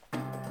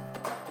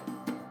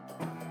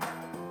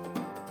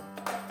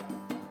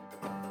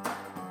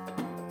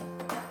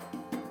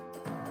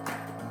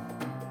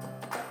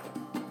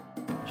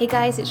Hey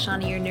guys, it's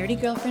Shauna, your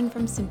nerdy girlfriend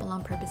from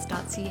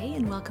simpleonpurpose.ca,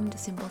 and welcome to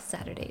Simple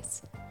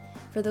Saturdays.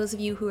 For those of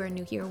you who are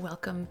new here,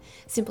 welcome.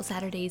 Simple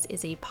Saturdays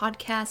is a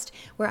podcast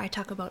where I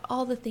talk about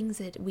all the things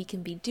that we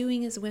can be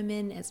doing as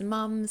women, as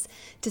moms,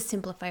 to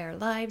simplify our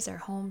lives, our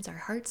homes, our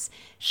hearts,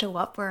 show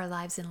up for our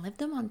lives, and live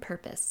them on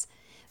purpose.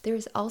 There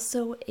is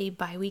also a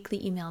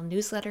bi-weekly email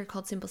newsletter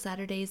called Simple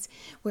Saturdays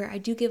where I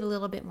do give a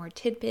little bit more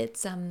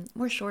tidbits,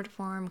 more short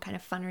form, kind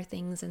of funner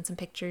things and some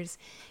pictures.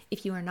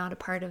 If you are not a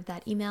part of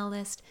that email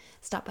list,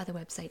 stop by the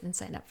website and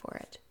sign up for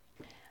it.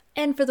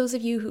 And for those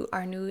of you who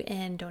are new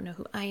and don't know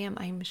who I am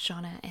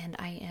Shauna, and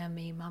I am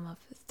a mom of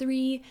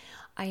 3.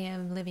 I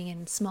am living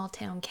in small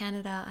town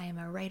Canada. I am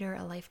a writer,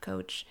 a life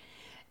coach.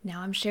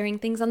 Now I'm sharing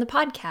things on the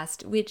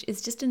podcast, which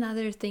is just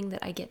another thing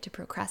that I get to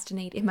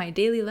procrastinate in my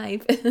daily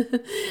life.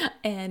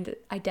 And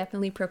I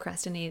definitely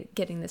procrastinate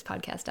getting this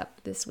podcast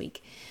up this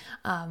week.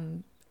 I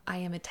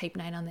am a type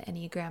 9 on the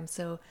Enneagram,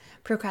 so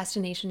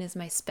procrastination is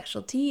my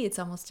specialty. It's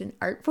almost an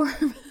art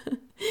form.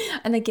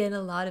 And I get a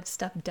lot of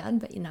stuff done,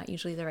 but not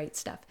usually the right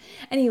stuff.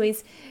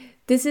 Anyways,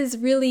 this is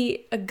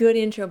really a good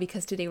intro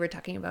because today we're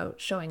talking about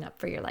showing up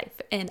for your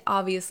life. And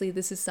obviously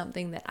this is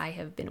something that I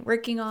have been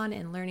working on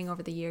and learning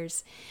over the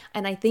years.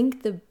 And I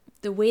think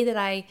the way that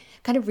I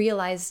kind of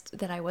realized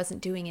that I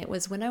wasn't doing it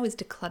was when I was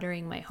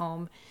decluttering my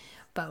home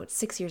about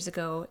 6 years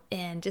ago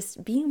and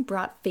just being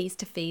brought face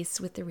to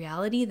face with the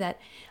reality that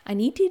I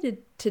needed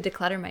to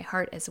declutter my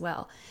heart as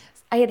well.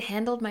 I had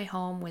handled my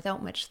home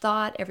without much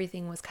thought.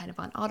 Everything was kind of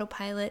on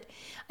autopilot.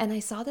 And I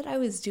saw that I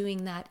was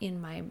doing that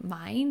in my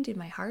mind, in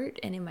my heart,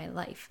 and in my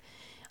life.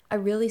 I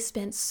really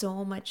spent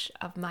so much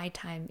of my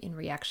time in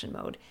reaction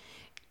mode,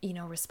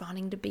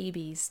 responding to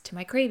babies, to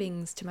my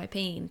cravings, to my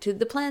pain, to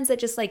the plans that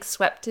just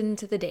swept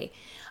into the day.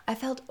 I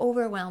felt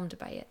overwhelmed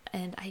by it.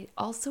 And I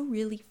also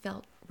really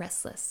felt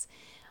restless.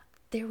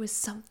 There was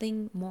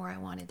something more I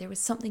wanted. There was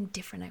something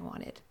different I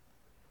wanted.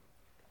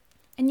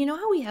 And you know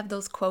how we have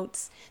those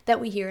quotes that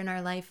we hear in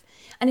our life?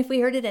 And if we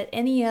heard it at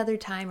any other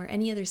time or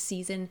any other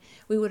season,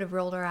 we would have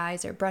rolled our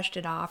eyes or brushed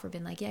it off or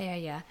been like,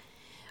 yeah.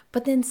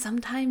 But then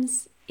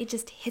sometimes it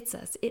just hits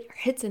us. It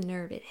hits a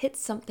nerve. It hits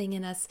something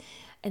in us,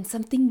 and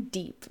something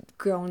deep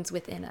groans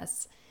within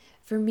us.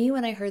 For me,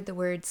 when I heard the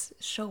words,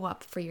 show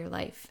up for your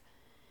life,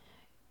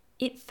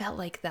 it felt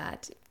like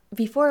that.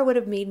 Before it would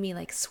have made me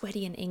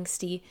sweaty and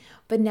angsty,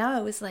 but now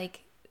it was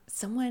like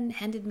someone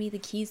handed me the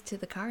keys to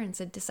the car and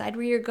said, decide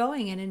where you're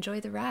going and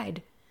enjoy the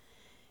ride.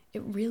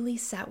 It really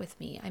sat with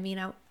me. I mean,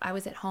 I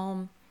was at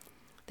home.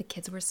 The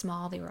kids were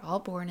small. They were all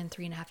born in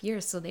 3.5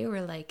 years. So they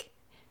were like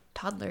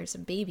toddlers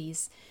and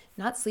babies,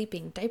 not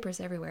sleeping, diapers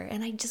everywhere.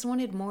 And I just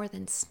wanted more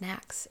than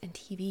snacks and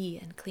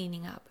TV and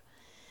cleaning up.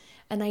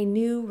 And I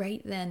knew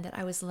right then that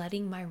I was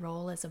letting my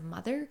role as a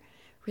mother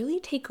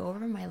really take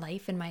over my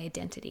life and my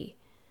identity.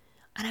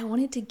 And I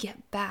wanted to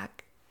get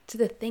back to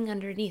the thing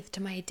underneath,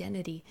 to my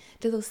identity,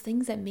 to those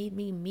things that made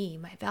me me,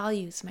 my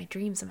values, my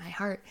dreams, and my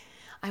heart.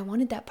 I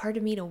wanted that part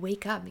of me to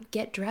wake up and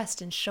get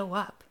dressed and show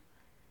up.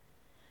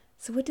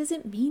 So what does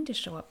it mean to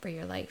show up for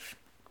your life?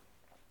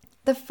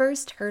 The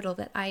first hurdle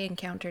that I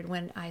encountered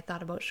when I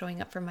thought about showing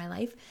up for my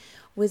life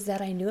was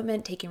that I knew it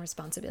meant taking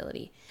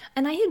responsibility.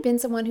 And I had been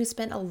someone who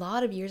spent a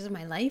lot of years of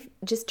my life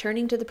just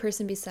turning to the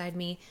person beside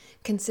me,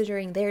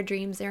 considering their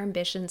dreams, their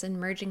ambitions, and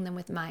merging them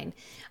with mine.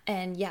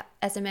 And yeah,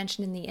 as I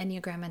mentioned in the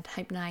Enneagram, I'm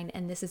type 9,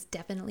 and this is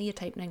definitely a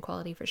type 9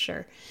 quality for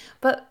sure.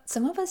 But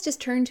some of us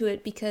just turn to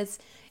it because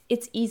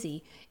it's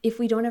easy. If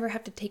we don't ever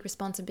have to take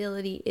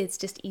responsibility, it's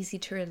just easy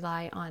to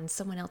rely on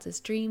someone else's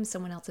dreams,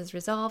 someone else's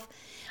resolve.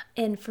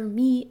 And for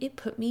me, it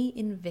put me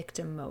in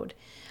victim mode.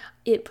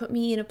 It put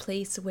me in a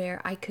place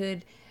where I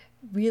could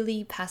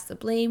really pass the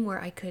blame,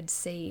 where I could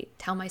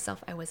tell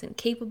myself I wasn't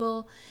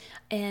capable,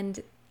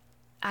 and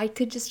I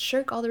could just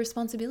shirk all the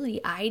responsibility.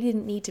 I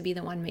didn't need to be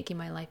the one making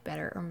my life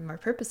better or more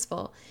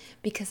purposeful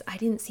because I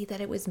didn't see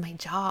that it was my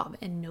job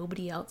and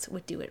nobody else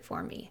would do it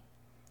for me.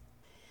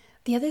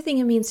 The other thing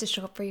it means to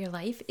show up for your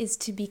life is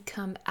to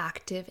become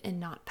active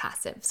and not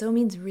passive. So it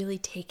means really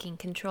taking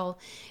control.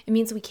 It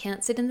means we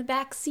can't sit in the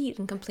back seat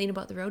and complain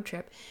about the road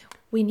trip.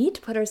 We need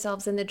to put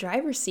ourselves in the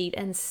driver's seat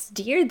and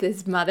steer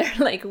this mother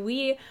like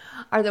we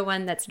are the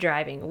one that's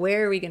driving.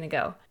 Where are we going to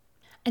go?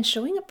 And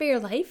showing up for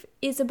your life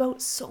is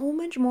about so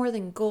much more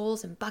than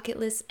goals and bucket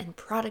lists and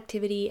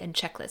productivity and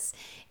checklists.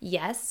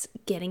 Yes,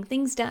 getting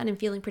things done and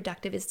feeling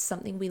productive is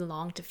something we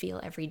long to feel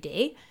every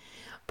day,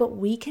 but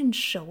we can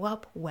show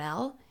up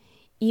well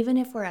even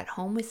if we're at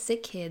home with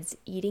sick kids,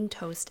 eating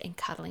toast and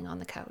cuddling on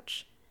the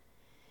couch.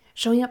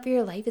 Showing up for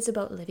your life is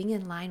about living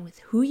in line with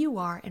who you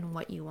are and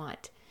what you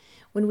want.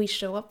 When we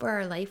show up for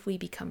our life, we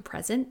become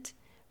present,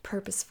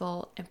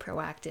 purposeful, and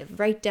proactive.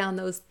 Write down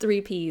those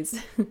 3 Ps.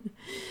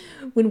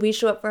 When we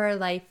show up for our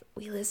life,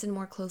 we listen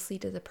more closely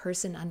to the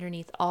person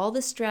underneath all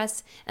the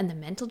stress and the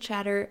mental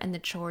chatter and the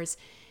chores.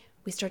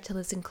 We start to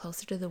listen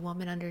closer to the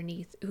woman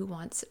underneath who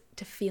wants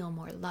to feel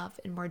more love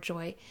and more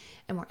joy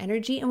and more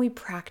energy, and we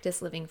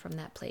practice living from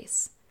that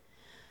place.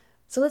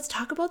 So let's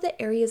talk about the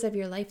areas of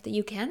your life that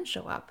you can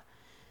show up.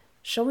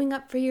 Showing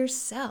up for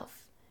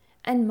yourself.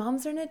 And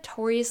moms are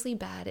notoriously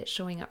bad at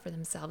showing up for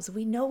themselves.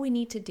 We know we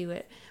need to do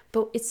it,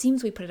 but it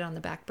seems we put it on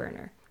the back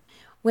burner.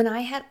 When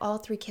I had all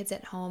 3 kids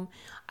at home,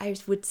 I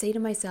would say to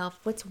myself,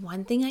 what's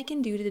one thing I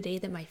can do today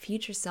that my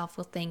future self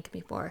will thank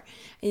me for?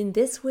 And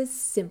this was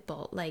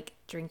simple, like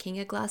drinking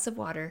a glass of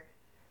water,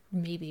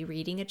 maybe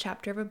reading a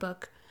chapter of a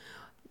book.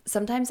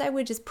 Sometimes I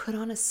would just put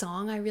on a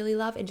song I really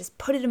love and just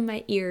put it in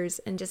my ears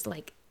and just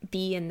like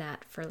be in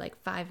that for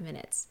like 5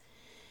 minutes.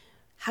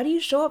 How do you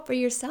show up for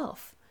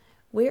yourself?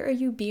 Where are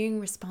you being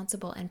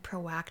responsible and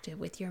proactive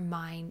with your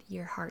mind,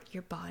 your heart,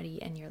 your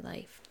body, and your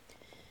life?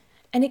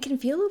 And it can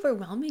feel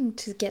overwhelming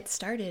to get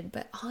started,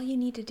 but all you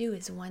need to do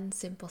is one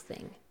simple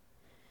thing.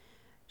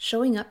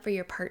 Showing up for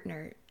your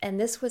partner. And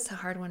this was a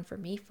hard one for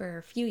me for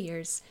a few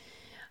years.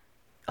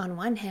 On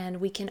one hand,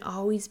 we can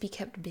always be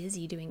kept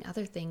busy doing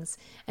other things.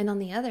 And on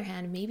the other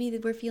hand, maybe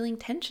we're feeling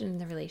tension in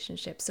the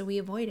relationship, so we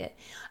avoid it.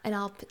 And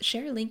I'll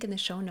share a link in the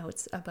show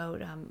notes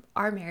about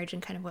our marriage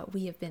and kind of what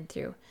we have been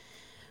through.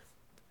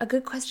 A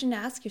good question to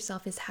ask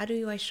yourself is, how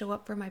do I show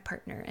up for my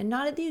partner? And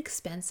not at the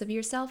expense of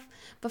yourself,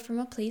 but from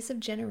a place of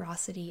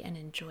generosity and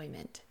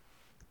enjoyment.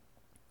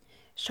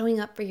 Showing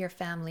up for your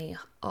family.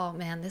 Oh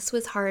man, this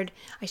was hard.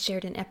 I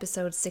shared in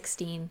episode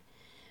 16,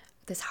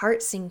 this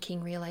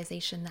heart-sinking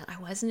realization that I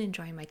wasn't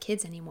enjoying my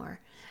kids anymore.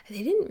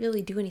 They didn't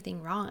really do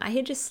anything wrong. I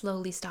had just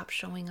slowly stopped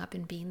showing up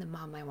and being the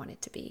mom I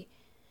wanted to be.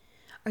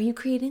 Are you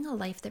creating a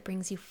life that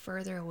brings you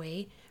further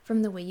away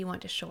from the way you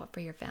want to show up for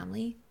your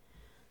family?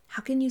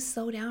 How can you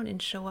slow down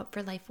and show up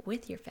for life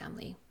with your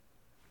family?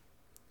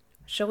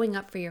 Showing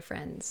up for your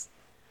friends.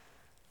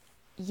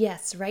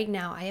 Yes, right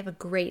now I have a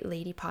great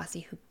lady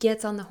posse who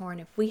gets on the horn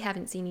if we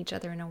haven't seen each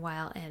other in a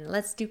while, and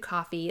let's do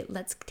coffee,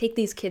 let's take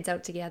these kids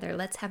out together,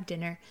 let's have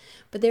dinner.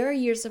 But there are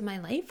years of my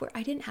life where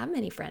I didn't have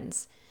many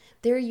friends.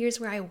 There are years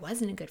where I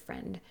wasn't a good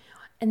friend.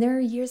 And there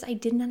are years I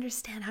didn't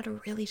understand how to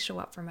really show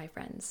up for my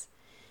friends.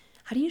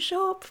 How do you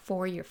show up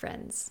for your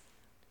friends?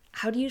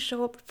 How do you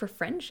show up for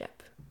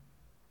friendship?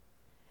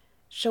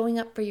 Showing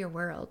up for your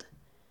world.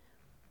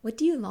 What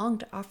do you long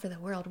to offer the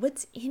world?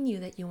 What's in you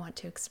that you want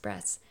to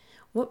express?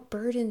 What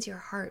burdens your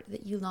heart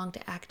that you long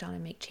to act on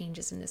and make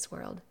changes in this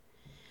world?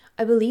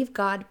 I believe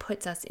God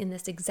puts us in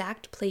this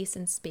exact place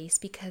and space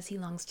because he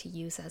longs to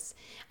use us.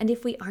 And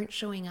if we aren't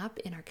showing up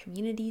in our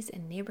communities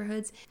and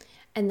neighborhoods,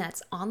 and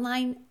that's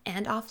online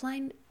and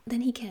offline, then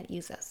he can't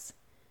use us.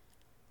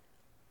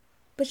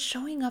 But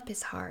showing up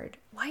is hard.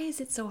 Why is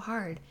it so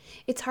hard?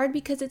 It's hard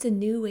because it's a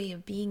new way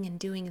of being and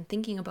doing and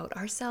thinking about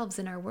ourselves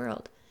and our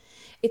world.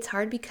 It's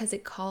hard because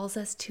it calls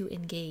us to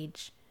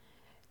engage,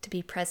 to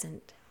be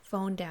present,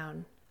 phone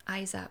down,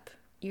 eyes up,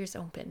 ears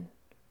open.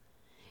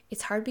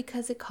 It's hard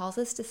because it calls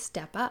us to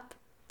step up,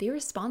 be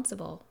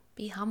responsible,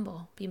 be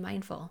humble, be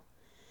mindful.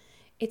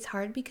 It's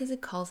hard because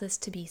it calls us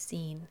to be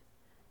seen,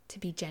 to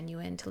be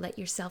genuine, to let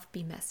yourself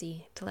be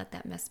messy, to let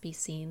that mess be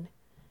seen.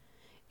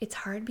 It's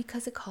hard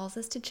because it calls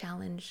us to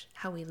challenge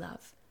how we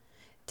love,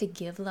 to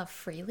give love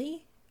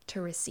freely,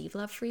 to receive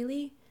love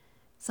freely,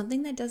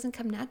 something that doesn't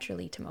come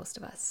naturally to most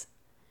of us.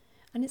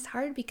 And it's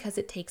hard because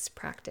it takes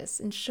practice,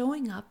 and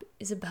showing up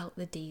is about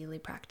the daily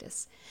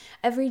practice.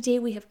 Every day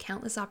we have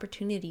countless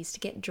opportunities to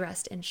get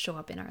dressed and show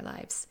up in our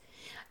lives.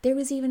 There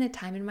was even a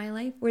time in my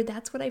life where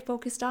that's what I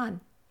focused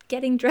on,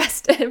 getting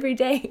dressed every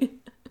day.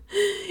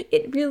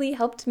 It really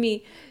helped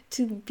me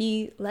to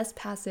be less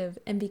passive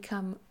and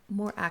become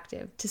more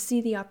active, to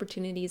see the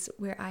opportunities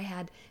where I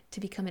had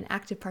to become an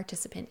active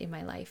participant in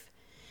my life.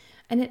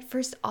 And at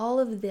first, all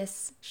of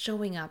this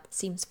showing up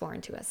seems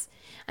foreign to us.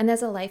 And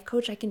as a life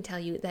coach, I can tell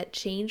you that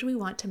change we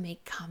want to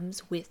make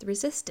comes with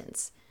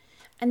resistance.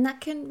 And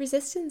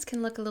resistance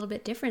can look a little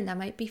bit different. That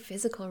might be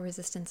physical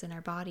resistance in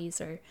our bodies,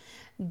 or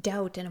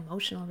doubt and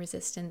emotional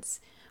resistance.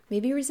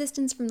 Maybe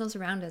resistance from those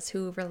around us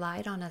who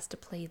relied on us to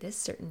play this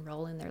certain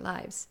role in their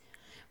lives.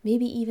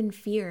 Maybe even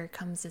fear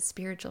comes as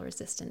spiritual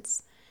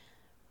resistance.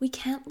 We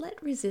can't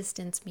let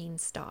resistance mean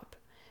stop.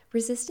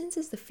 Resistance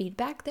is the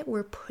feedback that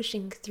we're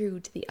pushing through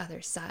to the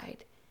other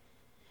side.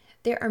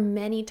 There are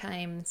many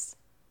times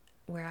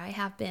where I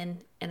have been,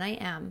 and I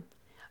am,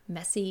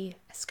 messy.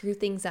 I screw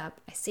things up.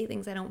 I say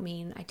things I don't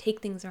mean. I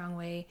take things the wrong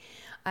way.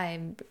 I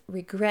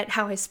regret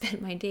how I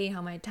spent my day,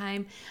 how my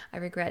time. I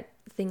regret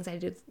things I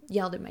did,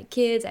 yelled at my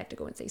kids. I have to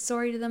go and say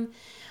sorry to them.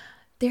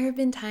 There have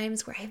been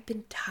times where I've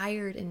been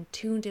tired and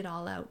tuned it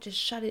all out, just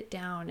shut it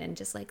down and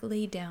just like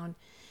lay down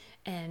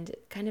and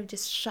kind of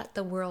just shut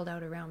the world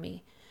out around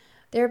me.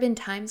 There have been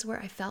times where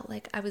I felt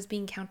like I was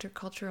being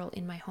countercultural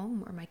in my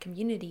home or my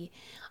community,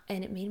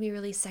 and it made me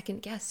really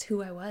second guess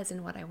who I was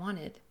and what I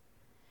wanted.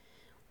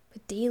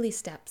 But daily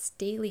steps,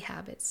 daily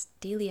habits,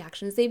 daily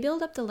actions, they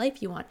build up the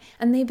life you want,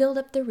 and they build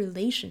up the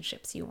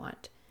relationships you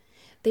want.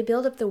 They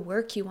build up the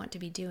work you want to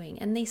be doing,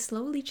 and they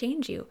slowly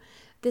change you.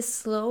 This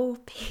slow,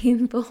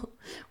 painful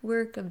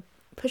work of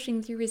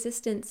pushing through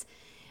resistance,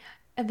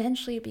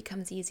 eventually it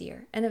becomes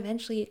easier, and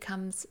eventually it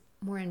comes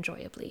more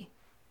enjoyably.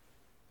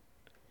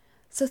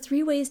 So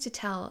 3 ways to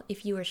tell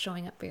if you are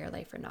showing up for your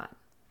life or not.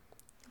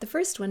 The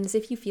first one is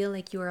if you feel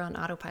like you are on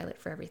autopilot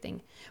for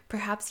everything.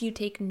 Perhaps you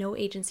take no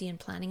agency in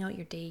planning out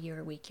your day,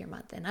 your week, your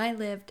month. And I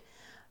lived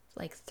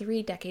like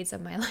 3 decades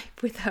of my life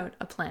without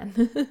a plan.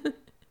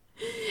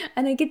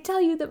 And I could tell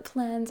you that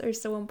plans are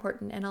so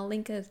important, and I'll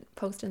link a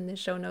post in the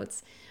show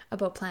notes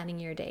about planning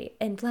your day.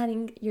 And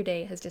planning your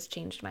day has just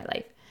changed my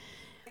life.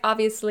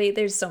 Obviously,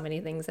 there's so many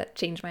things that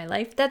changed my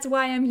life. That's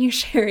why I'm here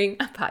sharing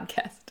a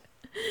podcast.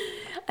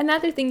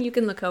 Another thing you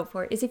can look out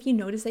for is if you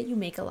notice that you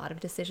make a lot of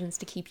decisions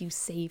to keep you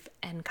safe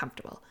and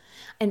comfortable.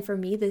 And for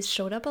me, this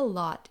showed up a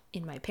lot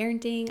in my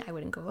parenting. I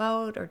wouldn't go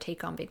out or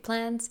take on big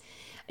plans.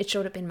 It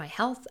showed up in my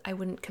health. I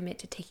wouldn't commit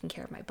to taking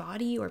care of my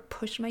body or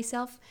push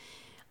myself.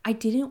 I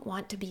didn't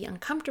want to be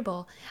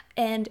uncomfortable.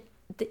 And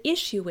the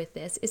issue with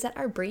this is that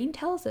our brain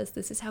tells us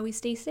this is how we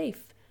stay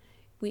safe.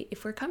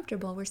 If we're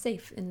comfortable, we're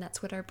safe. And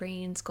that's what our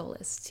brain's goal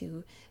is,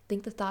 to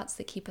think the thoughts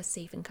that keep us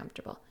safe and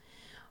comfortable.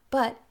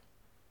 But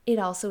it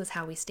also is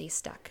how we stay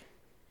stuck.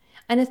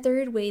 And a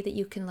third way that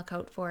you can look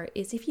out for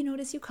is if you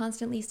notice you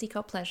constantly seek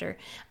out pleasure.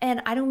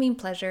 And I don't mean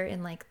pleasure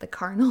in like the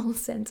carnal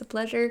sense of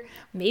pleasure.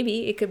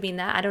 Maybe it could mean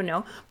that, I don't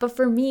know. But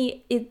for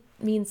me, it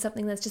means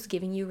something that's just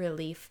giving you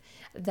relief,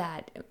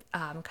 that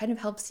kind of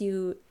helps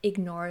you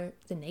ignore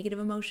the negative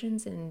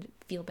emotions and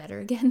feel better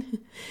again.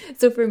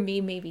 So for me,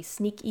 maybe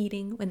sneak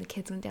eating. When the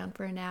kids went down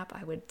for a nap,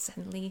 I would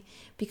suddenly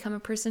become a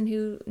person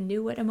who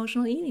knew what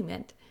emotional eating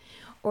meant.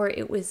 Or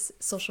it was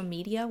social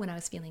media when I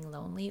was feeling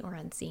lonely or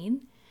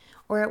unseen.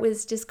 Or it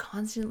was just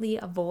constantly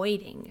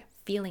avoiding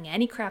feeling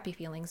any crappy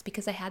feelings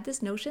because I had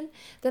this notion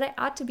that I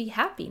ought to be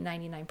happy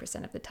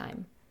 99% of the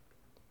time.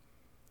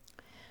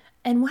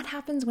 And what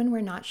happens when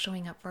we're not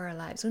showing up for our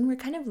lives, when we're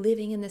kind of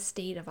living in this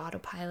state of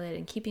autopilot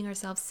and keeping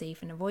ourselves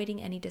safe and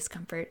avoiding any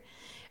discomfort,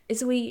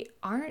 is we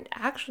aren't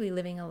actually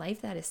living a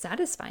life that is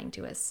satisfying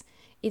to us.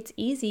 It's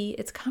easy,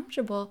 it's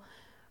comfortable,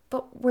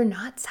 but we're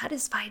not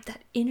satisfied.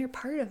 That inner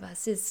part of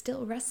us is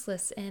still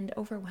restless and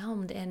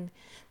overwhelmed, and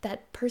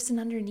that person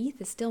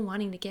underneath is still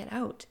wanting to get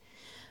out.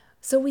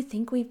 So we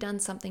think we've done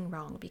something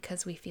wrong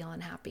because we feel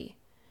unhappy.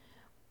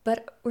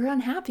 But we're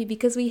unhappy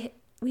because we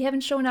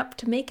haven't shown up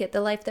to make it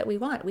the life that we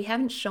want. We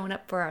haven't shown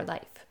up for our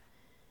life.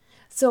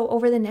 So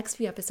over the next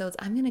few episodes,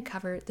 I'm going to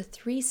cover the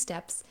 3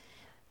 steps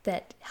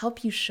that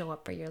help you show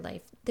up for your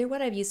life. They're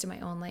what I've used in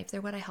my own life.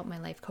 They're what I help my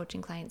life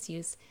coaching clients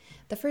use.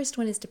 The first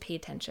one is to pay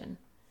attention.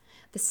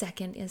 The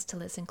second is to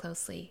listen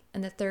closely.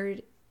 And the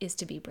third is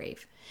to be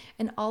brave.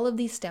 And all of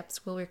these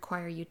steps will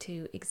require you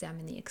to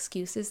examine the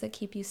excuses that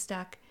keep you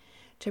stuck,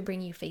 to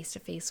bring you face to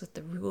face with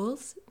the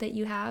rules that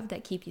you have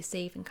that keep you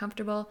safe and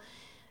comfortable.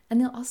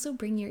 And they'll also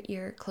bring your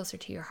ear closer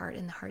to your heart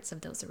and the hearts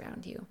of those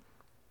around you.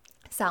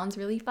 Sounds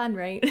really fun,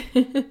 right?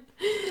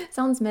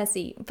 Sounds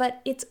messy,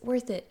 but it's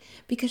worth it,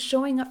 because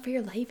showing up for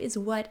your life is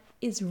what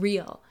is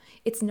real.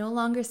 It's no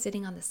longer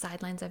sitting on the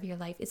sidelines of your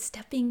life. It's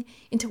stepping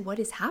into what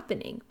is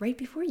happening right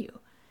before you.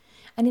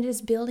 And it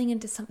is building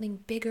into something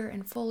bigger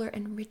and fuller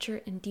and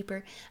richer and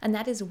deeper. And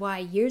that is why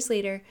years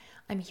later,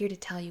 I'm here to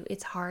tell you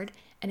it's hard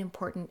and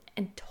important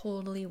and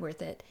totally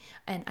worth it.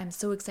 And I'm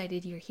so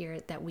excited you're here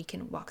that we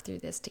can walk through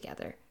this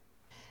together.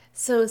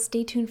 So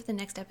stay tuned for the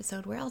next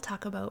episode where I'll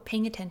talk about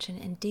paying attention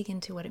and dig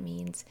into what it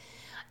means.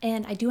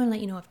 And I do want to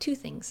let you know of 2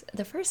 things.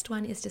 The first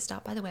one is to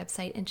stop by the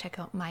website and check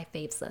out my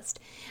faves list.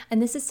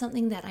 And this is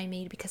something that I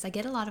made because I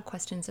get a lot of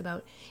questions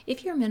about,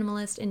 if you're a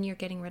minimalist and you're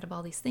getting rid of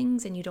all these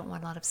things and you don't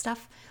want a lot of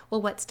stuff,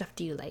 well, what stuff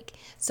do you like?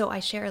 So I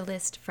share a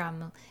list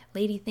from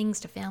lady things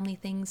to family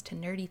things to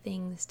nerdy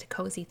things to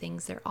cozy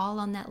things. They're all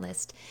on that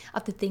list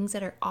of the things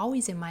that are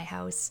always in my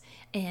house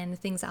and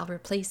things I'll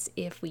replace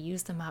if we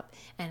use them up,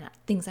 and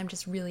things I'm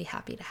just really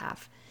happy to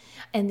have.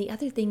 And the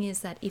other thing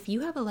is that if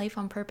you have a Life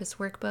on Purpose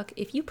workbook,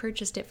 if you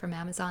purchased it from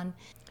Amazon,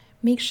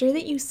 make sure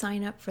that you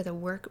sign up for the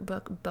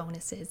workbook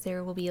bonuses.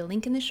 There will be a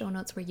link in the show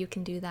notes where you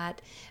can do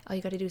that. All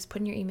you got to do is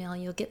put in your email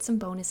and you'll get some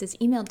bonuses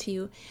emailed to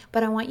you.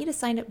 But I want you to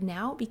sign up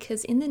now,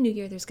 because in the new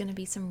year, there's going to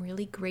be some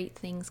really great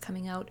things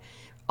coming out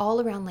all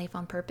around Life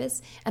on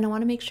Purpose. And I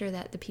want to make sure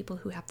that the people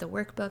who have the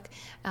workbook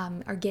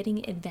are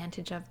getting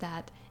advantage of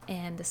that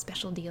and the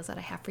special deals that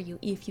I have for you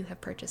if you have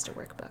purchased a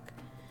workbook.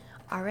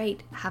 All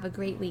right, have a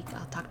great week.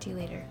 I'll talk to you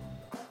later.